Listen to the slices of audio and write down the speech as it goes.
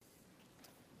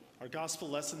Our gospel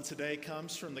lesson today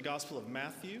comes from the Gospel of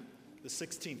Matthew, the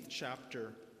 16th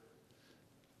chapter,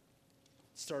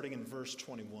 starting in verse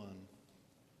 21.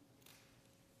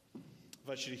 I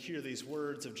invite you to hear these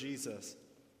words of Jesus.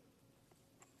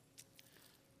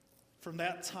 From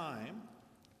that time,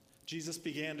 Jesus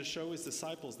began to show his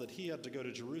disciples that he had to go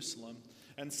to Jerusalem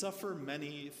and suffer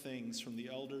many things from the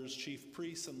elders, chief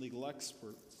priests, and legal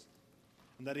experts,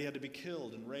 and that he had to be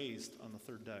killed and raised on the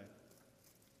third day.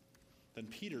 Then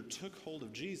Peter took hold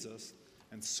of Jesus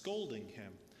and, scolding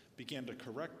him, began to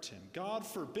correct him. "God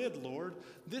forbid, Lord,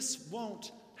 this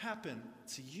won't happen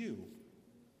to you."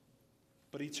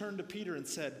 But he turned to Peter and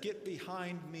said, "Get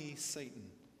behind me,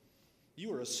 Satan.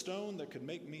 You are a stone that could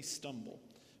make me stumble,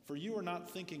 for you are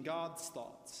not thinking God's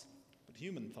thoughts, but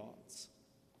human thoughts."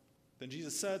 Then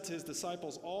Jesus said to his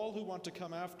disciples, "All who want to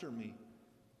come after me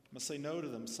must say no to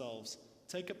themselves,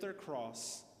 take up their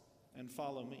cross, and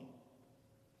follow me.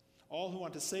 All who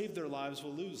want to save their lives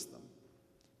will lose them,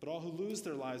 but all who lose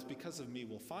their lives because of me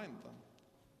will find them.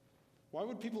 Why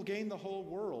would people gain the whole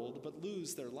world but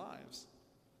lose their lives?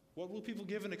 What will people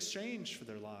give in exchange for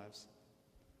their lives?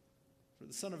 For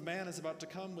the Son of Man is about to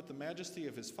come with the majesty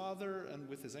of his Father and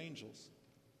with his angels,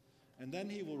 and then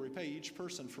he will repay each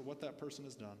person for what that person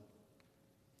has done.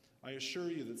 I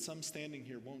assure you that some standing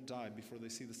here won't die before they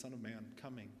see the Son of Man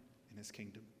coming in his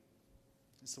kingdom."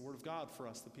 It's the word of God for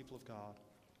us, the people of God.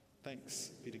 Thanks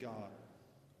be to God.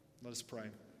 Let us pray.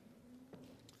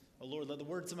 O Lord, let the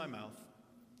words of my mouth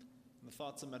and the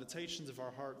thoughts and meditations of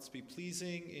our hearts be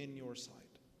pleasing in your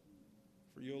sight.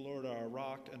 For you, O Lord, are our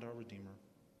rock and our Redeemer.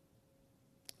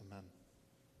 Amen.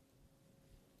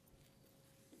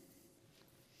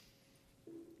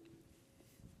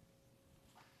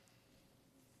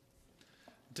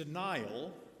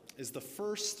 Denial is the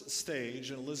first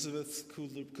stage in Elizabeth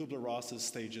Kubler-Ross's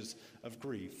stages of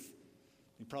grief.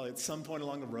 You probably at some point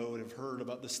along the road have heard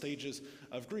about the stages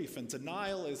of grief, and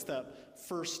denial is that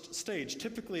first stage.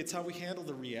 Typically, it's how we handle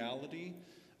the reality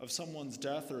of someone's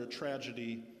death or a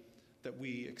tragedy that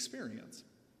we experience.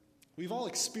 We've all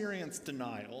experienced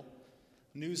denial,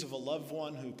 news of a loved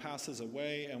one who passes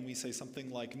away, and we say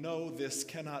something like, "No, this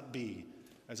cannot be,"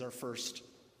 as our first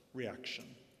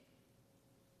reaction.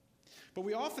 But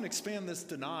we often expand this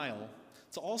denial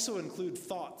to also include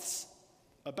thoughts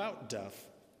about death.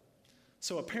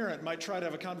 So a parent might try to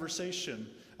have a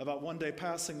conversation about one day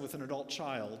passing with an adult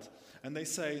child, and they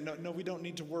say, no, we don't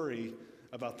need to worry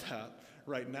about that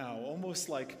right now, almost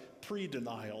like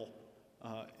pre-denial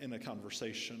in a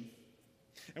conversation.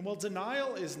 And while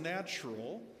denial is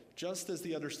natural, just as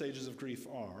the other stages of grief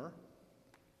are,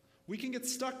 we can get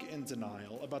stuck in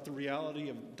denial about the reality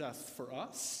of death for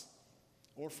us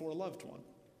or for a loved one.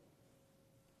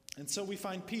 And so we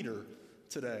find Peter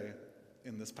today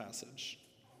in this passage.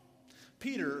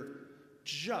 Peter,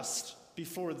 just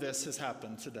before this has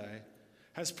happened today,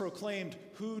 has proclaimed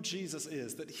who Jesus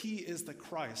is, that he is the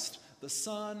Christ, the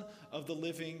Son of the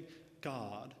living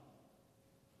God.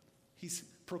 He's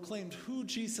proclaimed who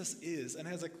Jesus is and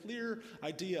has a clear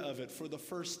idea of it for the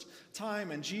first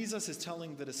time. And Jesus is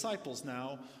telling the disciples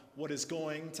now what is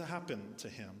going to happen to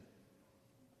him.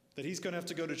 That he's going to have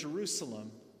to go to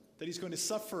Jerusalem, that he's going to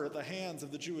suffer at the hands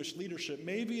of the Jewish leadership.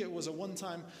 Maybe it was a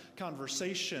one-time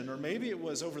conversation, or maybe it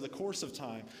was over the course of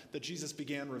time that Jesus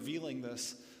began revealing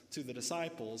this to the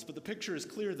disciples. But the picture is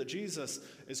clear that Jesus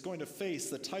is going to face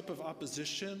the type of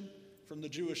opposition from the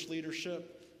Jewish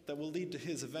leadership that will lead to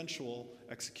his eventual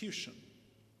execution.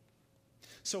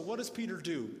 So what does Peter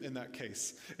do in that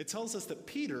case? It tells us that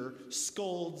Peter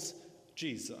scolds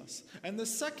Jesus. And the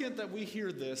second that we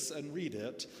hear this and read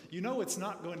it, you know it's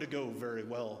not going to go very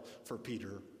well for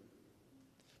Peter.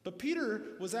 But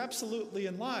Peter was absolutely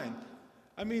in line.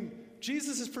 I mean,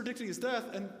 Jesus is predicting his death,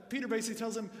 and Peter basically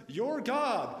tells him, "You're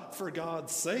God, for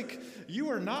God's sake. You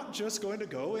are not just going to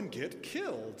go and get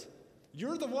killed.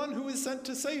 You're the one who is sent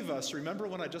to save us. Remember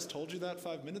when I just told you that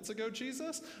 5 minutes ago,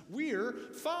 Jesus? We're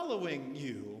following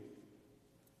you."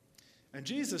 And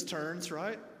Jesus turns,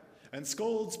 right, and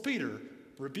scolds Peter,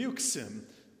 rebukes him,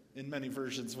 in many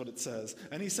versions what it says.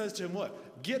 And he says to him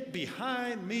what? "Get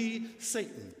behind me,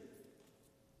 Satan."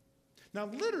 Now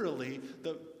literally,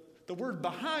 the word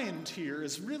behind here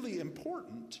is really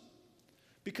important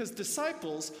because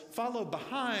disciples follow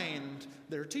behind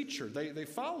their teacher. They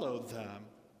follow them.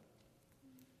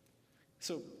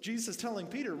 So Jesus is telling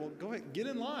Peter, well, go ahead, get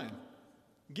in line.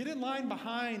 Get in line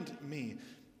behind me.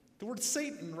 The word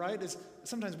Satan, right, is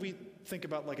sometimes we think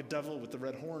about like a devil with the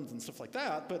red horns and stuff like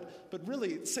that, but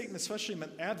really Satan especially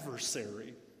meant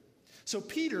adversary. So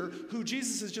Peter, who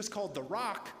Jesus has just called the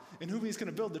rock, in whom he's going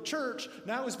to build the church,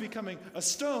 now is becoming a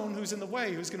stone who's in the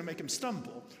way, who's going to make him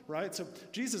stumble, right? So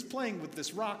Jesus playing with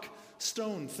this rock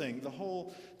stone thing the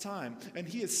whole time. And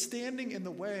he is standing in the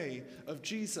way of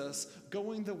Jesus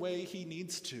going the way he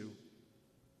needs to.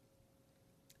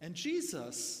 And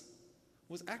Jesus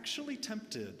was actually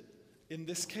tempted in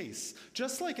this case.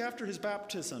 Just like after his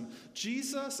baptism,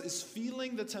 Jesus is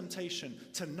feeling the temptation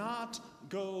to not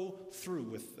go through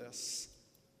with this.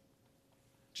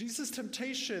 Jesus'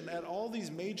 temptation at all these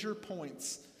major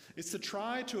points is to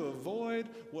try to avoid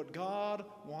what God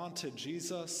wanted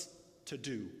Jesus to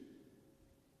do.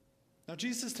 Now,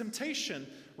 Jesus' temptation,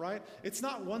 right, it's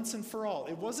not once and for all.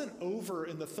 It wasn't over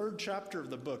in the 3rd chapter of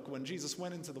the book when Jesus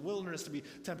went into the wilderness to be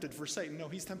tempted for Satan. No,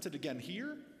 he's tempted again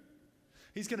here.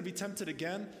 He's going to be tempted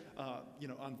again,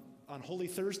 on Holy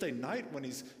Thursday night when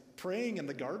he's praying in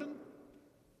the garden.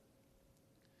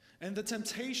 And the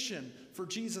temptation for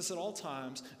Jesus at all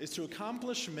times is to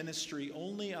accomplish ministry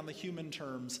only on the human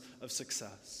terms of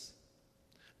success,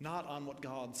 not on what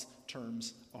God's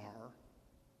terms are.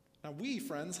 Now, we,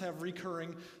 friends, have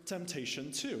recurring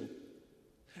temptation too.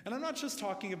 And I'm not just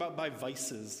talking about by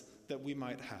vices that we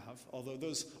might have, although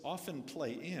those often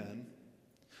play in.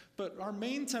 But our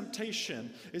main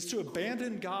temptation is to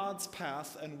abandon God's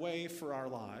path and way for our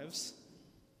lives.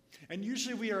 And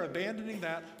usually we are abandoning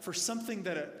that for something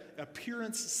that at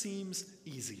appearance seems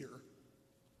easier.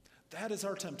 That is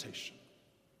our temptation.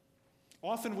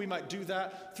 Often we might do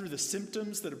that through the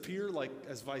symptoms that appear like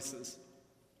as vices,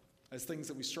 as things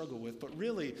that we struggle with. But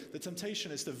really, the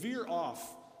temptation is to veer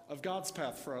off of God's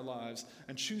path for our lives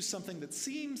and choose something that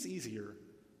seems easier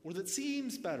or that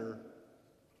seems better.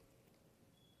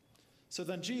 So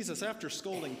then Jesus, after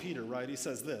scolding Peter, right, he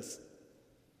says this: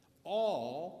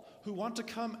 all who want to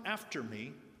come after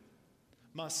me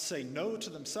must say no to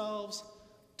themselves,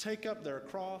 take up their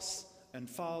cross, and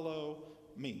follow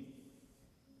me.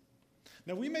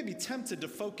 Now, we may be tempted to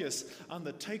focus on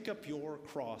the take up your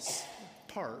cross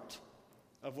part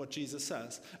of what Jesus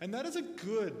says. And that is a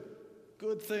good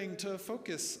thing to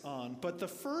focus on. But the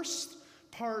first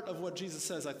part of what Jesus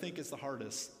says, I think, is the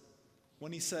hardest.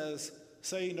 When he says,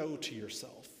 say no to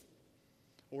yourself,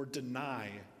 or deny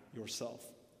yourself.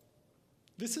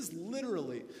 This is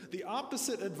literally the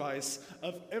opposite advice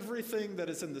of everything that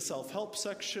is in the self-help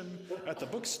section at the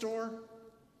bookstore.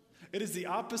 It is the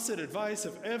opposite advice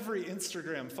of every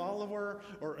Instagram follower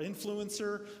or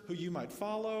influencer who you might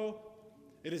follow.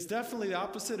 It is definitely the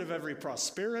opposite of every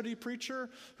prosperity preacher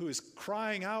who is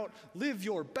crying out, live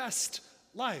your best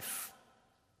life.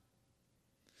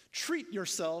 Treat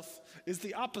yourself is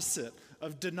the opposite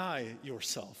of deny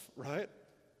yourself, right?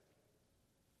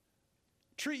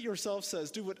 Treat yourself says,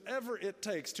 do whatever it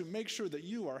takes to make sure that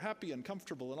you are happy and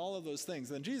comfortable and all of those things.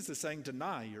 Then Jesus is saying,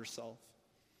 deny yourself.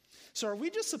 So are we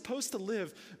just supposed to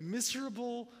live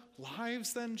miserable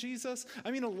lives then, Jesus?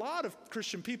 I mean, a lot of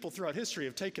Christian people throughout history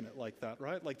have taken it like that,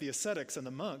 right? Like the ascetics and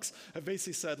the monks have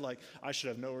basically said, like, I should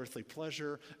have no earthly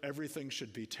pleasure, everything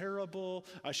should be terrible,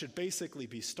 I should basically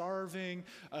be starving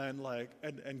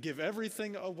and give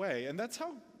everything away. And that's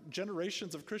how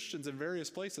generations of Christians in various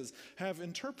places have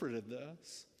interpreted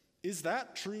this. Is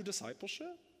that true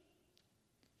discipleship?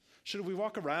 Should we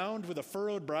walk around with a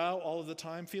furrowed brow all of the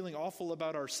time, feeling awful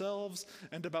about ourselves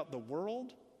and about the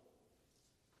world?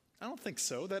 I don't think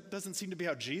so. That doesn't seem to be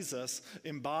how Jesus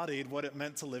embodied what it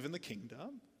meant to live in the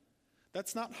kingdom.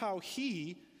 That's not how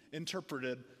he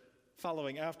interpreted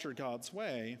following after God's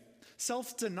way.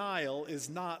 Self-denial is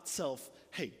not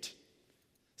self-hate.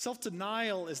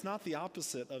 Self-denial is not the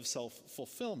opposite of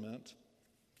self-fulfillment.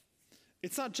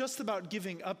 It's not just about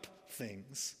giving up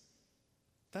things.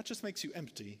 That just makes you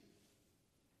empty.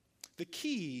 The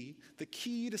key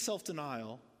to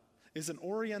self-denial is an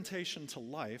orientation to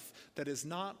life that is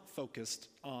not focused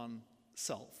on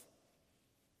self.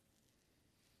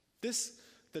 This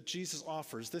that Jesus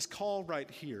offers, this call right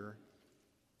here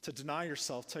to deny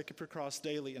yourself, take up your cross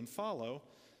daily, and follow,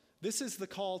 this is the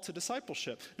call to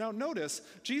discipleship. Now notice,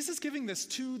 Jesus giving this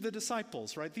to the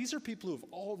disciples, right? These are people who have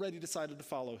already decided to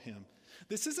follow him.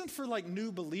 This isn't for like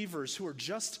new believers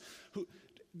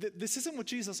this isn't what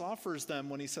Jesus offers them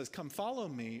when he says, come follow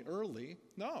me early.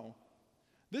 No.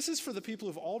 This is for the people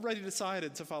who have already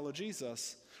decided to follow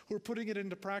Jesus, who are putting it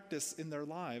into practice in their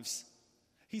lives.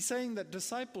 He's saying that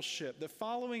discipleship, that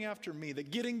following after me, that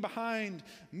getting behind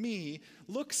me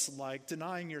looks like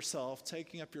denying yourself,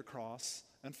 taking up your cross,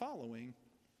 and following.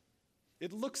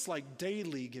 It looks like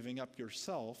daily giving up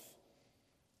yourself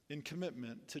in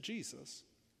commitment to Jesus.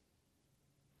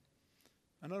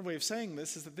 Another way of saying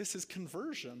this is that this is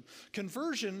conversion.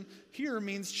 Conversion here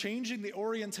means changing the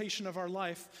orientation of our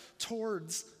life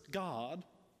towards God,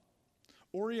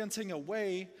 orienting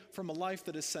away from a life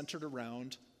that is centered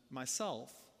around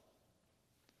myself.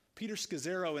 Peter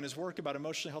Scazzero, in his work about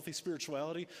emotionally healthy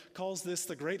spirituality, calls this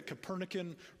the Great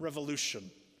Copernican Revolution.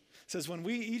 He says, when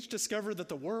we each discover that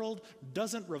the world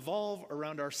doesn't revolve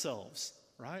around ourselves,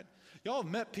 right? Y'all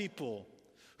have met people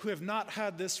who have not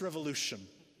had this revolution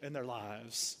in their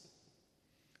lives.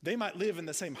 They might live in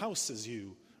the same house as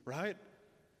you, right?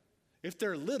 If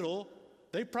they're little,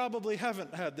 they probably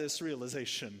haven't had this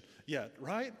realization yet,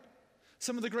 right?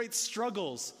 Some of the great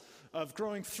struggles of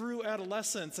growing through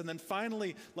adolescence and then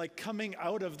finally like coming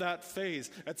out of that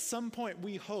phase, at some point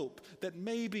we hope that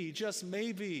maybe, just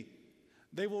maybe,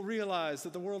 they will realize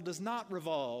that the world does not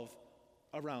revolve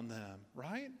around them,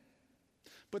 right?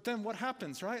 But then what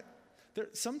happens, right?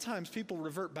 Sometimes people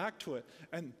revert back to it,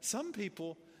 and some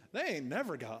people, they ain't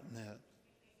never gotten it.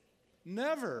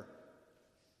 Never.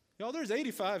 Y'all, there's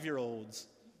 85-year-olds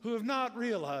who have not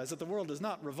realized that the world does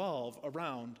not revolve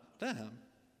around them.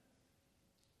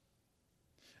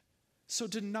 So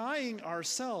denying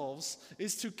ourselves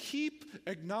is to keep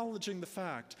acknowledging the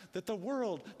fact that the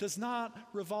world does not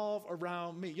revolve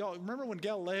around me. Y'all, remember when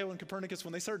Galileo and Copernicus,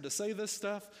 when they started to say this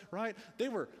stuff, right? They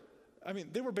were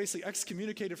basically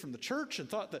excommunicated from the church and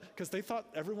thought that, because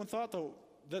everyone thought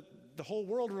that the whole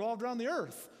world revolved around the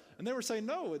earth. And they were saying,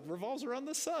 no, it revolves around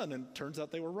the sun. And it turns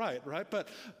out they were right? But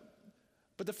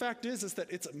the fact is that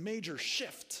it's a major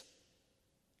shift.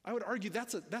 I would argue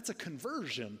that's a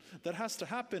conversion that has to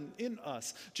happen in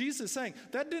us. Jesus is saying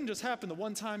that didn't just happen the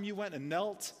one time you went and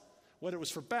knelt, whether it was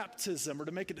for baptism or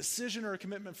to make a decision or a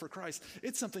commitment for Christ.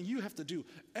 It's something you have to do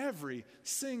every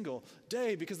single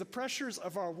day because the pressures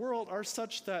of our world are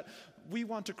such that we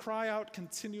want to cry out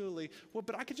continually, well,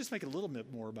 but I could just make it a little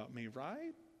bit more about me,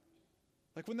 right?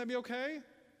 Like, wouldn't that be okay?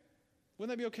 Wouldn't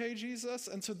that be okay, Jesus?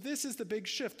 And so this is the big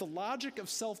shift. The logic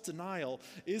of self-denial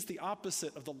is the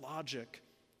opposite of the logic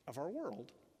of our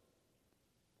world.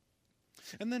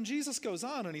 And then Jesus goes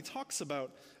on and he talks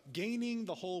about gaining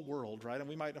the whole world, right? And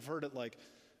we might have heard it like,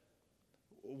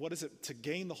 what is it to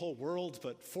gain the whole world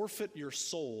but forfeit your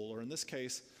soul? Or in this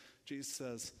case, Jesus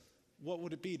says, what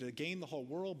would it be to gain the whole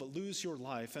world but lose your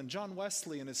life? And John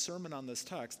Wesley, in his sermon on this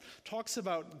text, talks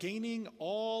about gaining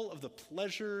all of the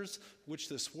pleasures which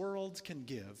this world can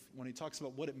give when he talks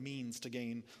about what it means to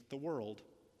gain the world.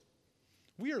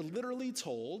 We are literally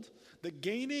told that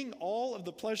gaining all of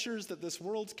the pleasures that this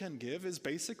world can give is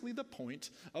basically the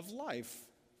point of life.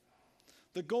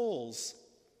 The goals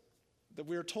that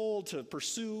we are told to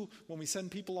pursue when we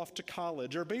send people off to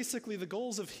college are basically the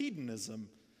goals of hedonism,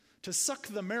 to suck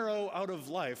the marrow out of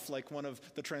life, like one of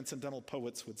the transcendental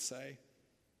poets would say.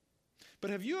 But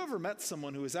have you ever met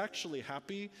someone who is actually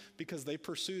happy because they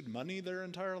pursued money their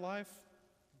entire life?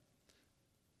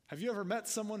 Have you ever met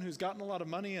someone who's gotten a lot of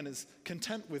money and is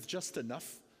content with just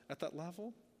enough at that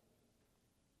level?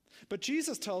 But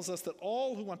Jesus tells us that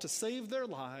all who want to save their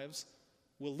lives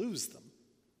will lose them.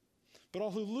 But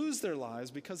all who lose their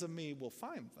lives because of me will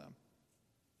find them.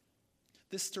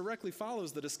 This directly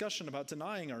follows the discussion about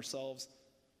denying ourselves.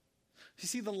 You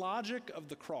see, the logic of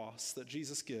the cross that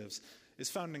Jesus gives is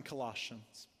found in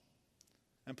Colossians.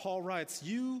 And Paul writes,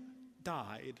 you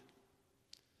died,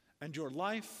 and your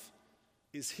life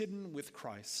is hidden with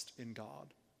Christ in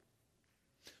God.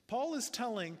 Paul is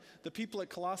telling the people at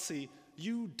Colossae,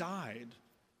 you died.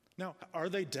 Now, are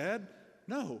they dead?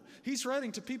 No. He's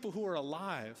writing to people who are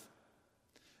alive.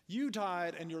 You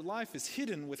died and your life is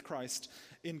hidden with Christ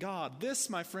in God. This,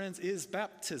 my friends, is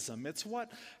baptism. It's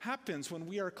what happens when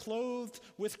we are clothed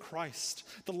with Christ.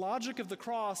 The logic of the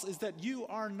cross is that you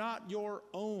are not your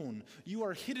own. You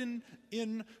are hidden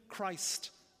in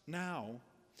Christ now.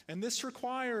 And this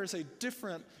requires a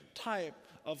different type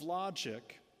of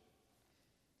logic.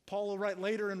 Paul will write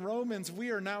later in Romans,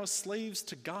 we are now slaves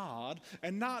to God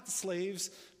and not slaves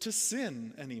to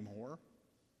sin anymore.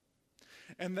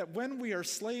 And that when we are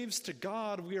slaves to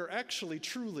God, we are actually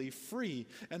truly free.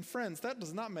 And friends, that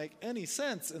does not make any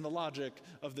sense in the logic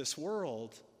of this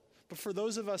world. But for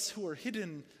those of us who are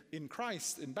hidden in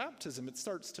Christ in baptism, it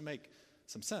starts to make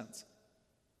some sense.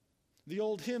 The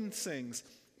old hymn sings,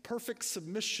 perfect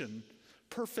submission,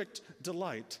 perfect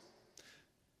delight.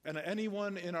 And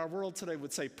anyone in our world today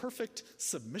would say, perfect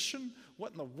submission?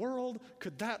 What in the world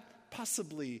could that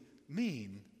possibly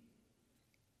mean?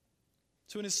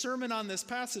 So in his sermon on this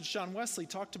passage, John Wesley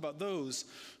talked about those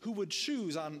who would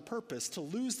choose on purpose to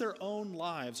lose their own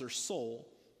lives or soul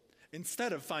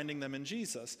instead of finding them in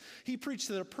Jesus. He preached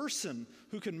that a person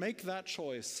who can make that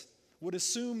choice would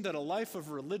assume that a life of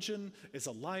religion is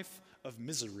a life of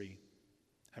misery.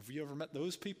 Have you ever met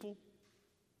those people?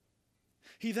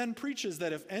 He then preaches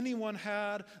that if anyone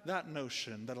had that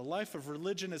notion, that a life of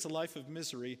religion is a life of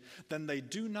misery, then they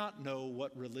do not know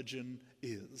what religion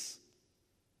is.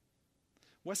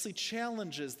 Wesley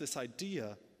challenges this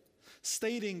idea,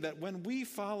 stating that when we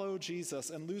follow Jesus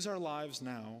and lose our lives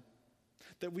now,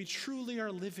 that we truly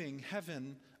are living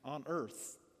heaven on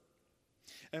earth.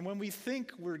 And when we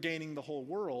think we're gaining the whole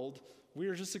world, we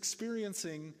are just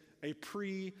experiencing a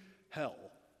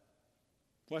pre-hell.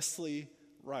 Wesley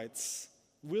writes,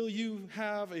 "Will you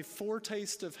have a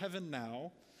foretaste of heaven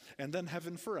now and then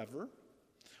heaven forever?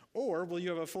 Or will you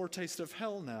have a foretaste of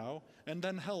hell now and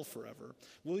then hell forever?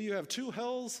 Will you have two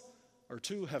hells or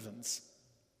two heavens?"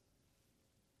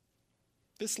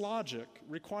 This logic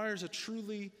requires a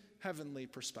truly heavenly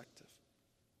perspective.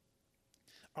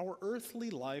 Our earthly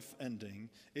life ending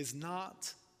is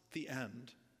not the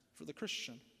end for the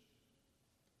Christian.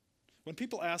 When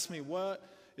people ask me what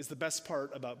is the best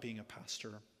part about being a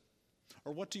pastor,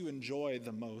 or what do you enjoy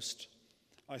the most,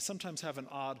 I sometimes have an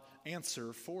odd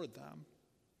answer for them,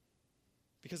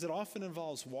 because it often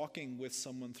involves walking with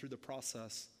someone through the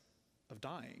process of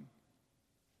dying.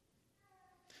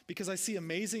 Because I see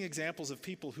amazing examples of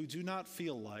people who do not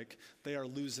feel like they are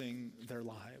losing their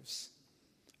lives.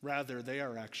 Rather, they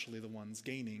are actually the ones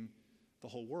gaining the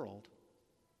whole world.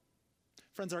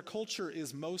 Friends, our culture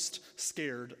is most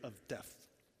scared of death.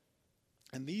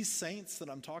 And these saints that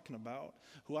I'm talking about,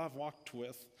 who I've walked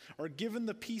with, are given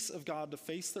the peace of God to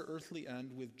face their earthly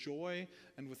end with joy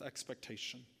and with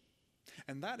expectation.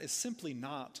 And that is simply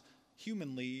not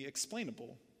humanly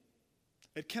explainable.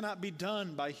 It cannot be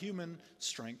done by human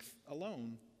strength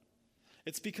alone.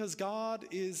 It's because God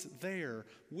is there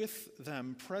with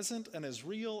them, present and as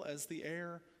real as the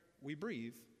air we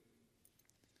breathe.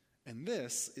 And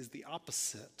this is the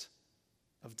opposite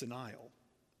of denial.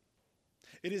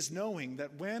 It is knowing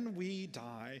that when we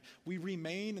die, we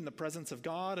remain in the presence of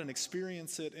God and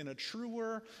experience it in a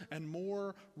truer and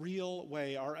more real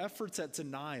way. Our efforts at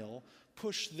denial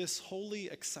push this holy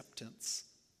acceptance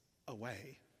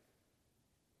away.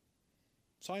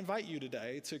 So I invite you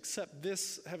today to accept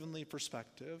this heavenly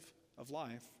perspective of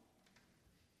life.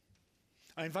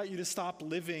 I invite you to stop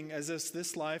living as if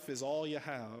this life is all you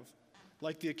have,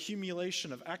 like the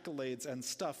accumulation of accolades and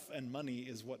stuff and money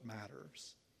is what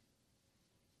matters.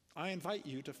 I invite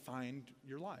you to find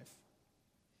your life.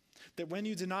 That when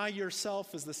you deny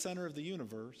yourself as the center of the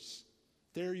universe,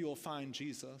 there you will find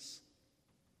Jesus,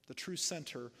 the true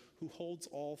center who holds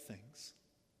all things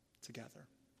together.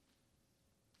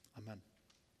 Amen.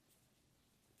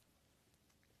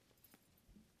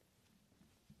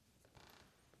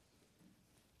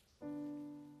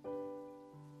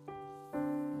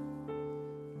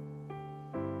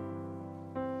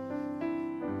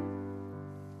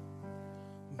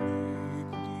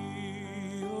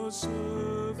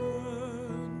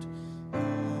 Servant,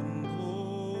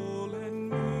 humble and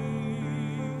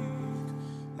meek,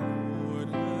 Lord,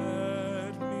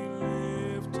 let me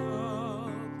lift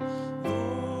up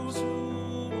those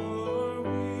who are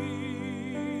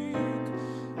weak,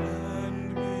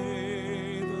 and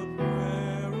may the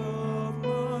prayer of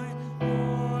my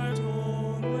heart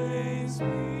always be,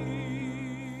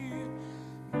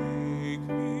 make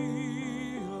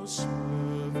me a servant.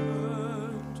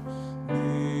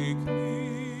 Make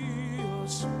me a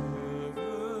servant,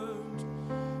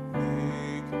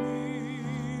 make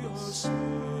me a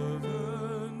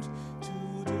servant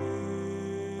today.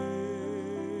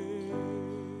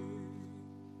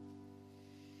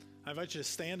 I invite you to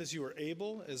stand as you are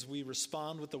able as we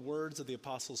respond with the words of the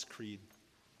Apostles' Creed.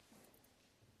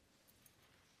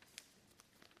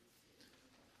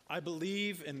 I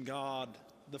believe in God,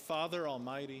 the Father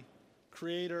Almighty,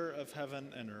 creator of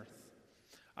heaven and earth.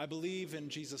 I believe in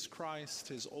Jesus Christ,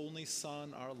 his only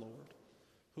Son, our Lord,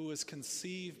 who was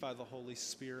conceived by the Holy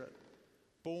Spirit,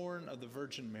 born of the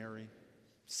Virgin Mary,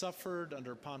 suffered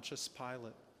under Pontius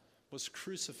Pilate, was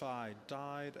crucified,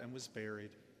 died, and was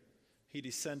buried. He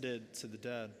descended to the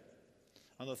dead.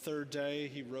 On the third day,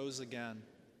 he rose again.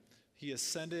 He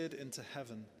ascended into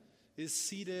heaven, is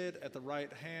seated at the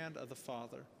right hand of the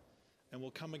Father, and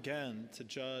will come again to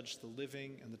judge the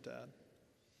living and the dead.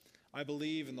 I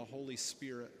believe in the Holy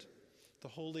Spirit, the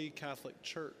Holy Catholic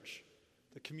Church,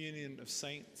 the communion of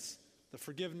saints, the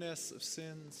forgiveness of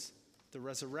sins, the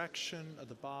resurrection of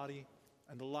the body,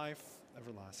 and the life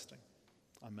everlasting.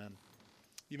 Amen.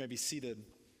 You may be seated.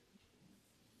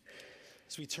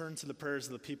 As we turn to the prayers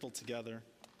of the people together,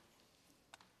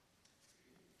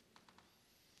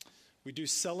 we do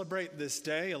celebrate this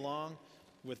day along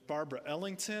with Barbara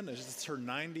Ellington. It's her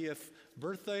 90th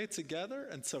birthday together,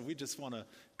 and so we just want to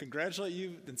congratulate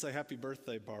you and say happy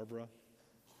birthday, Barbara.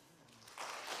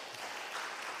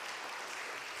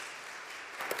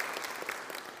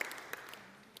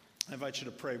 I invite you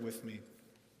to pray with me.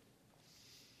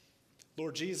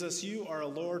 Lord Jesus, you are a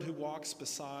Lord who walks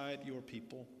beside your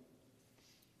people.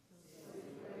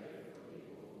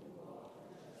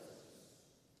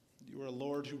 You are a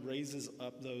Lord who raises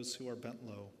up those who are bent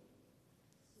low.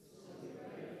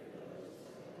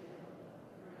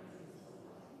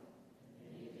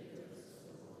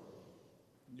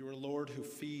 You are a Lord who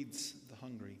feeds the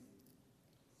hungry.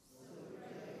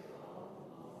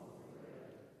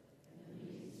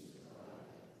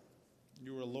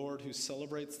 You are a Lord who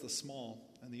celebrates the small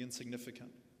and the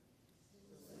insignificant.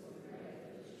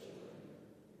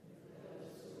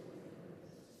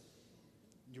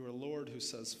 You are a Lord who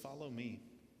says, "Follow me."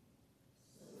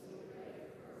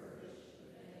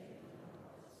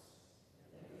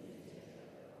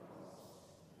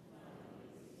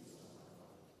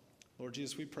 Lord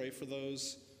Jesus, we pray for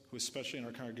those who, especially in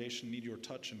our congregation, need your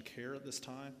touch and care at this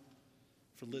time.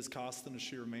 For Liz Costin, as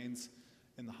she remains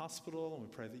in the hospital, and we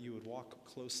pray that you would walk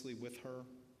closely with her.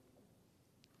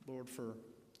 Lord, for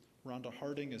Rhonda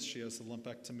Harding, as she has the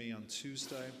lumpectomy on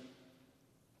Tuesday.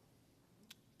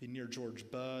 Be near George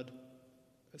Budd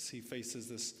as he faces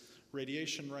this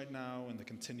radiation right now and the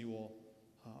continual,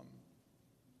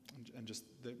 and just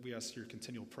that we ask your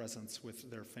continual presence with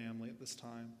their family at this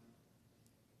time.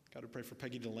 God, we pray for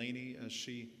Peggy Delaney as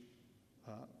she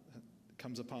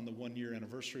comes upon the 1-year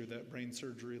anniversary of that brain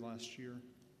surgery last year.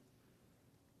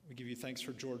 We give you thanks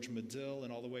for George Medill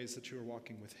and all the ways that you are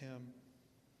walking with him.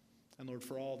 And Lord,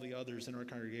 for all the others in our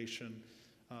congregation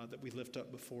that we lift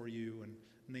up before you and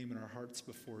name in our hearts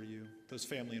before you, those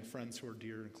family and friends who are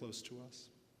dear and close to us.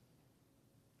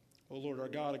 O Lord our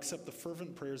God, accept the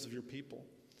fervent prayers of your people.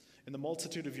 In the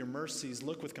multitude of your mercies,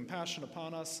 look with compassion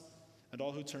upon us and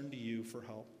all who turn to you for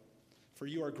help. For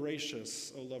you are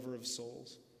gracious, O lover of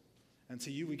souls. And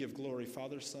to you we give glory,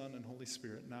 Father, Son, and Holy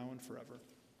Spirit, now and forever.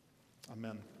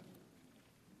 Amen.